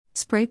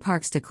Spray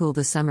parks to cool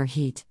the summer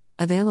heat,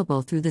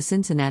 available through the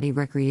Cincinnati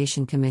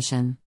Recreation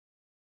Commission.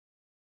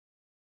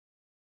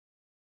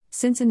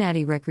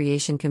 Cincinnati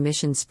Recreation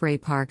Commission spray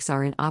parks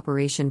are in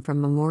operation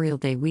from Memorial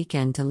Day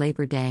weekend to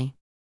Labor Day.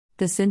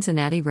 The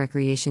Cincinnati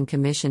Recreation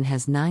Commission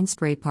has 9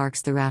 spray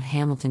parks throughout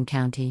Hamilton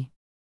County.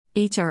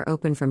 Each are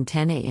open from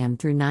 10 a.m.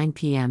 through 9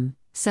 p.m.,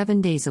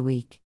 7 days a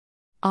week.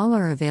 All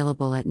are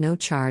available at no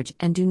charge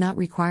and do not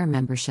require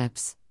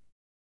memberships.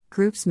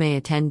 Groups may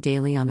attend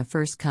daily on a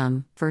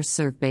first-come,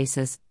 first-served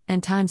basis,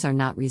 and times are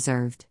not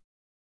reserved.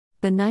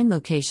 The 9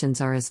 locations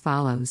are as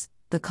follows.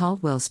 The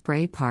Caldwell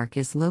Spray Park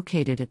is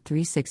located at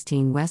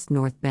 316 West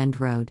North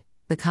Bend Road.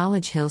 The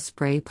College Hill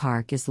Spray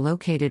Park is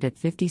located at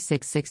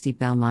 5660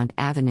 Belmont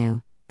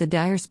Avenue. The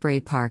Dyer Spray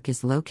Park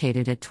is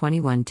located at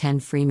 2110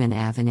 Freeman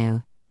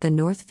Avenue. The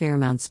North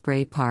Fairmount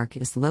Spray Park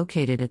is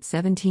located at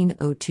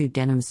 1702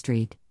 Denham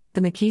Street.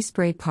 The McKee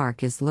Spray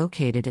Park is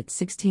located at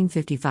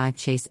 1655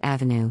 Chase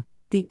Avenue.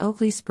 The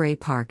Oakley Spray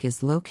Park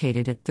is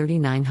located at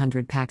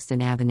 3900 Paxton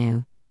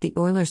Avenue. The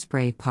Euler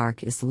Spray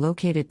Park is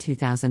located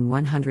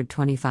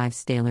 2125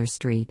 Staler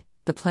Street.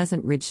 The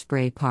Pleasant Ridge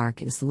Spray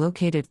Park is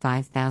located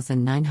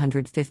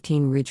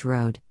 5915 Ridge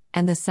Road,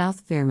 and the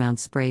South Fairmount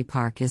Spray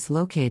Park is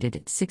located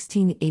at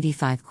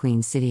 1685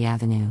 Queen City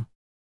Avenue.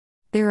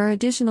 There are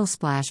additional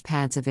splash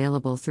pads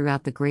available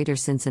throughout the greater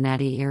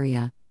Cincinnati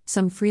area,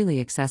 some freely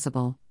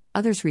accessible,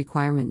 others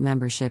requirement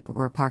membership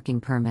or a parking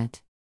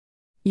permit.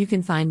 You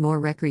can find more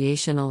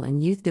recreational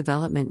and youth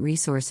development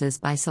resources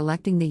by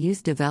selecting the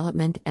Youth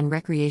Development and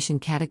Recreation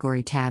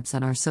category tabs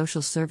on our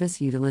Social Service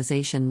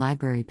Utilization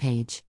Library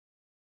page.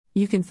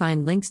 You can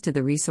find links to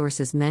the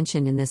resources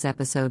mentioned in this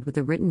episode with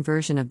a written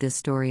version of this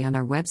story on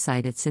our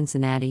website at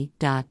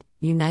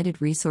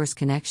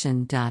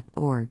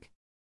cincinnati.unitedresourceconnection.org.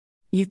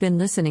 You've been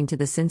listening to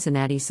the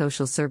Cincinnati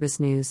Social Service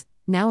News,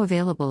 now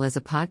available as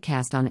a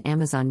podcast on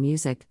Amazon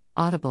Music,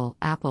 Audible,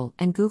 Apple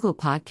and Google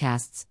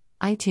Podcasts,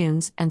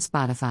 iTunes, and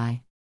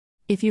Spotify.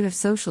 If you have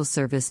social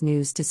service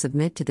news to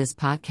submit to this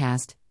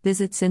podcast,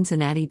 visit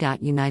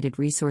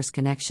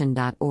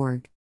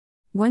cincinnati.unitedresourceconnection.org.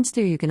 Once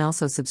there, you can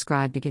also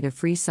subscribe to get a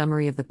free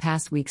summary of the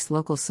past week's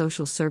local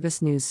social service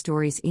news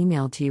stories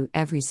emailed to you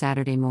every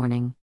Saturday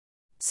morning.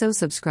 So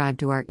subscribe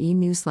to our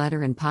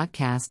e-newsletter and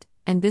podcast,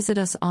 and visit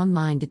us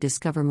online to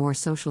discover more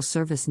social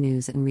service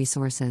news and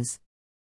resources.